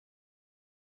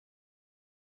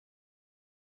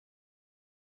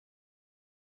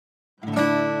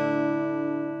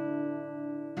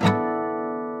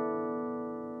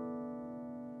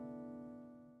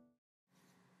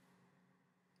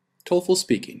Toefl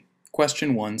speaking.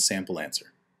 Question 1, sample answer.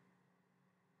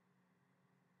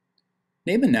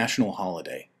 Name a national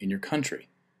holiday in your country.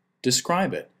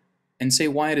 Describe it and say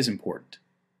why it is important.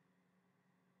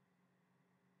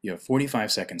 You have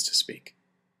 45 seconds to speak.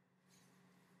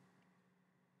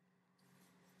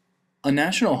 A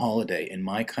national holiday in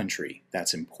my country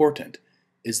that's important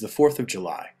is the 4th of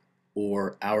July,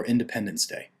 or our Independence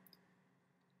Day.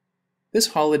 This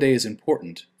holiday is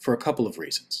important for a couple of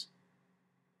reasons.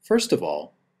 First of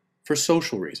all, for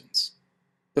social reasons.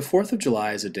 The 4th of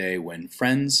July is a day when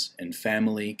friends and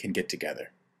family can get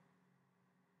together.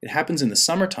 It happens in the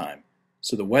summertime,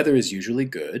 so the weather is usually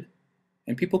good,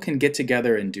 and people can get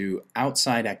together and do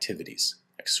outside activities,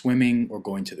 like swimming or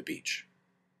going to the beach.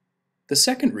 The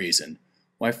second reason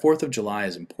why 4th of July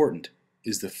is important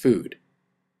is the food.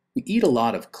 We eat a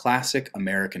lot of classic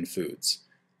American foods,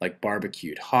 like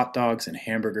barbecued hot dogs and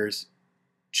hamburgers,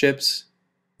 chips,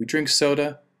 we drink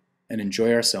soda, and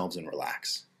enjoy ourselves and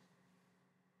relax.